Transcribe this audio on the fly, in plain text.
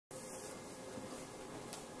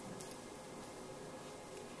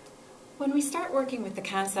When we start working with the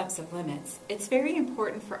concepts of limits, it's very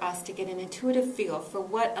important for us to get an intuitive feel for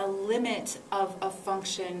what a limit of a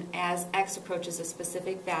function as x approaches a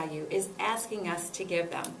specific value is asking us to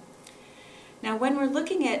give them. Now, when we're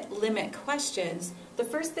looking at limit questions, the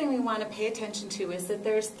first thing we want to pay attention to is that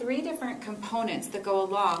there's three different components that go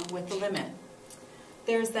along with the limit.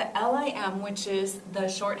 There's the LIM, which is the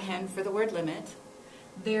shorthand for the word limit.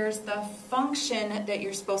 There's the function that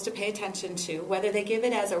you're supposed to pay attention to, whether they give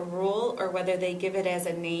it as a rule or whether they give it as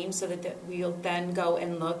a name, so that we'll then go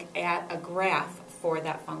and look at a graph for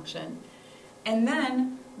that function. And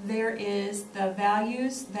then there is the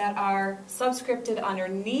values that are subscripted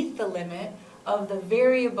underneath the limit of the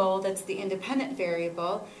variable that's the independent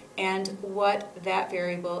variable and what that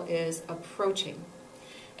variable is approaching.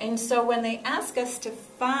 And so when they ask us to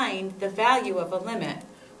find the value of a limit,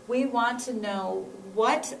 we want to know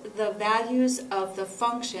what the values of the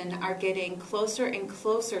function are getting closer and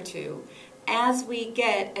closer to as we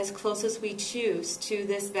get as close as we choose to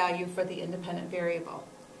this value for the independent variable.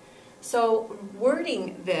 So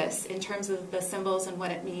wording this in terms of the symbols and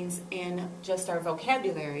what it means in just our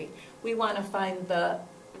vocabulary, we want to find the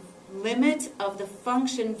limit of the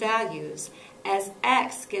function values as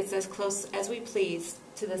x gets as close as we please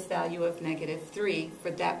to this value of -3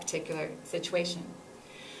 for that particular situation.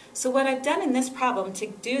 So what I've done in this problem to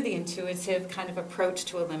do the intuitive kind of approach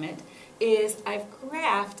to a limit is I've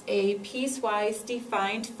graphed a piecewise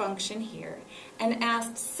defined function here and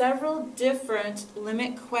asked several different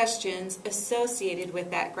limit questions associated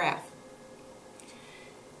with that graph.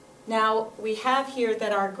 Now we have here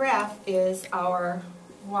that our graph is our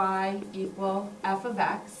y equal f of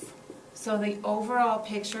x. So the overall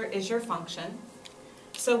picture is your function.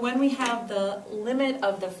 So when we have the limit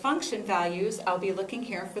of the function values, I'll be looking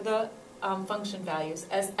here for the function values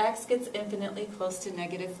as x gets infinitely close to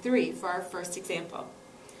 -3 for our first example.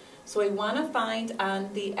 So we want to find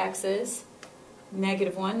on the x's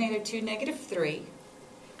 -1, -2, -3.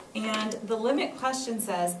 And the limit question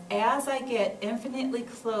says, as I get infinitely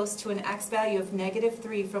close to an x value of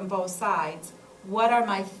 -3 from both sides, what are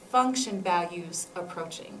my function values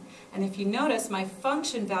approaching? And if you notice, my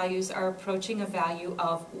function values are approaching a value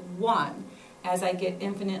of 1 as I get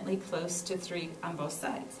infinitely close to 3 on both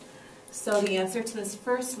sides. So the answer to this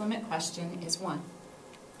first limit question is 1.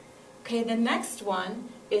 Okay, the next one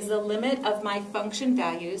is the limit of my function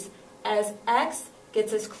values as x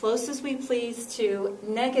gets as close as we please to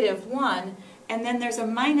 -1, and then there's a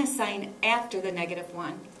minus sign after the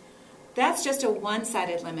 -1. That's just a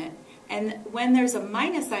one-sided limit. And when there's a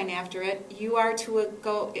minus sign after it, you are to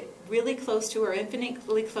go really close to or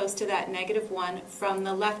infinitely close to that -1 from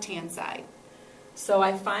the left-hand side. So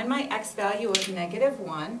I find my x value of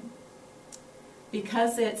 -1.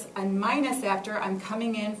 Because it's a minus after, I'm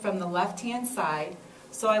coming in from the left-hand side.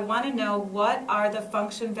 So I want to know what are the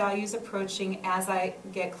function values approaching as I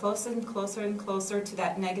get closer and closer and closer to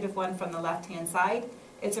that -1 from the left-hand side.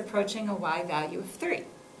 It's approaching a y value of 3.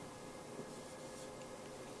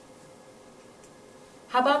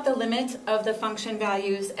 How about the limit of the function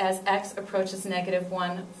values as x approaches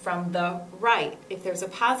 -1 from the right? If there's a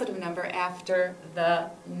positive number after the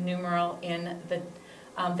numeral in the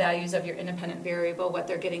values of your independent variable, what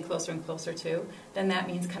they're getting closer and closer to, then that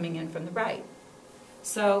means coming in from the right.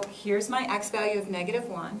 So here's my x value of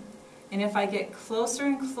 -1, and if I get closer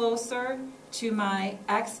and closer to my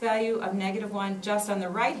x value of -1 just on the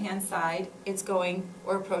right-hand side, it's going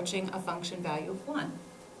or approaching a function value of 1.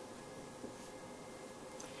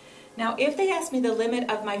 Now, if they ask me the limit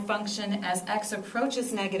of my function as x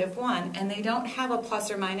approaches -1 and they don't have a plus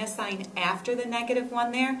or minus sign after the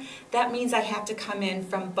 -1 there, that means I have to come in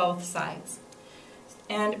from both sides.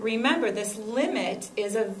 And remember, this limit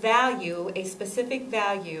is a value, a specific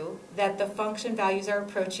value, that the function values are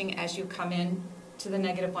approaching as you come in to the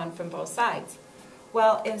 -1 from both sides.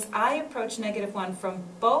 Well, as I approach -1 from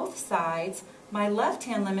both sides, my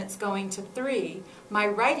left-hand limit's going to 3, my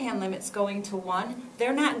right-hand limit's going to 1.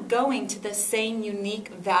 They're not going to the same unique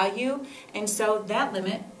value, and so that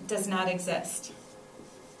limit does not exist.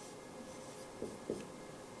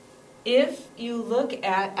 If you look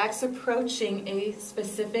at x approaching a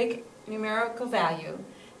specific numerical value,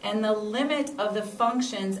 and the limit of the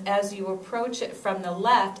functions as you approach it from the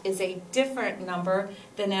left is a different number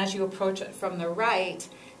than as you approach it from the right,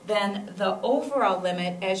 then the overall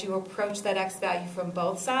limit as you approach that x value from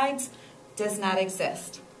both sides does not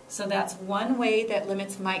exist. So that's one way that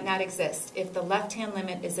limits might not exist, if the left-hand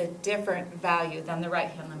limit is a different value than the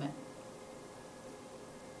right-hand limit.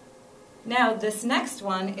 Now this next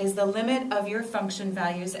one is the limit of your function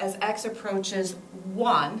values as x approaches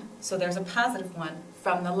 1, so there's a positive 1,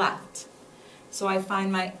 from the left. So I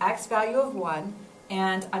find my x value of 1,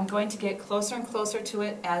 and I'm going to get closer and closer to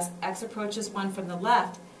it as x approaches 1 from the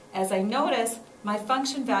left. As I notice, my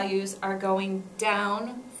function values are going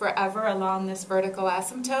down forever along this vertical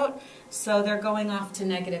asymptote, so they're going off to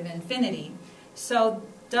negative infinity. So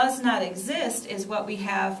does not exist is what we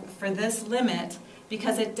have for this limit,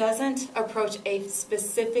 because it doesn't approach a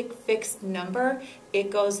specific fixed number. It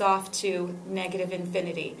goes off to negative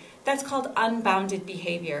infinity. That's called unbounded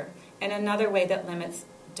behavior, and another way that limits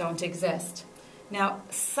don't exist. Now,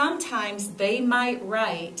 sometimes they might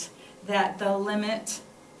write that the limit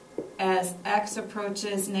as x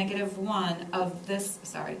approaches negative 1 of this,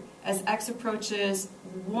 as x approaches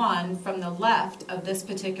 1 from the left of this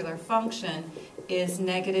particular function is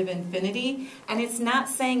negative infinity, and it's not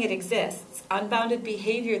saying it exists. Unbounded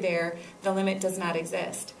behavior there, the limit does not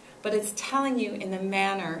exist, but it's telling you in the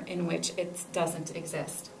manner in which it doesn't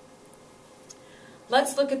exist.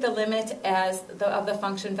 Let's look at the limit of the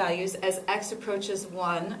function values as x approaches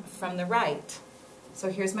 1 from the right. So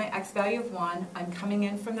here's my x value of 1. I'm coming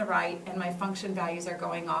in from the right, and my function values are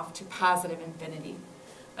going off to positive infinity.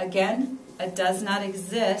 Again, it does not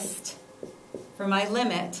exist for my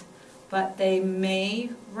limit, but they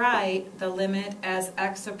may write the limit as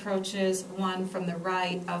x approaches 1 from the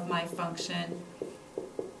right of my function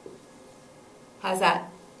has that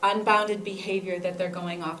unbounded behavior that they're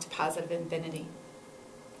going off to positive infinity.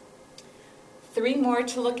 3 more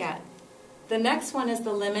to look at. The next one is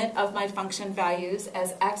the limit of my function values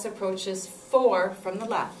as x approaches 4 from the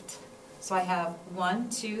left. So I have 1,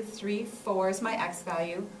 2, 3, 4 is my x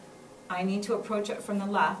value. I need to approach it from the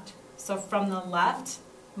left. So from the left,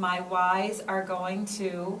 my y's are going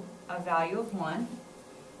to a value of 1.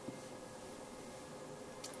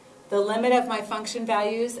 The limit of my function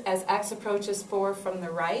values as x approaches 4 from the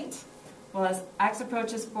right. Well, as x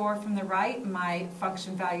approaches 4 from the right, my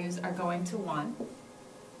function values are going to 1.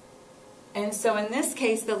 And so in this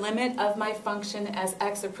case, the limit of my function as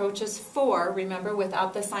x approaches 4, remember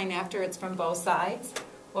without the sign after, it's from both sides.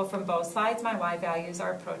 Well, from both sides, my y values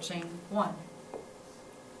are approaching 1.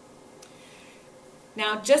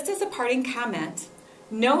 Now, just as a parting comment,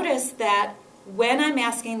 notice that when I'm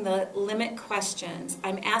asking the limit questions,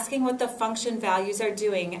 I'm asking what the function values are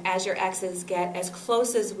doing as your x's get as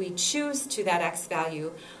close as we choose to that x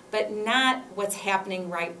value, but not what's happening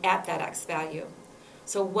right at that x value.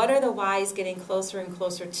 So what are the y's getting closer and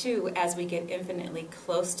closer to as we get infinitely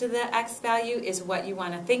close to the x value is what you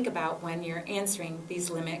want to think about when you're answering these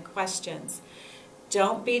limit questions.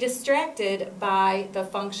 Don't be distracted by the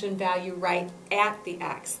function value right at the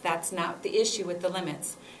x. That's not the issue with the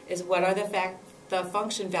limits, is what are the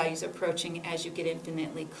function values approaching as you get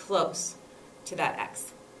infinitely close to that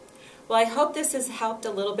x. Well, I hope this has helped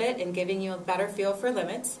a little bit in giving you a better feel for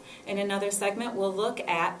limits. In another segment, we'll look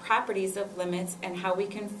at properties of limits and how we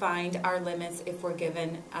can find our limits if we're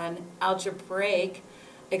given an algebraic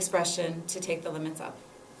expression to take the limits of.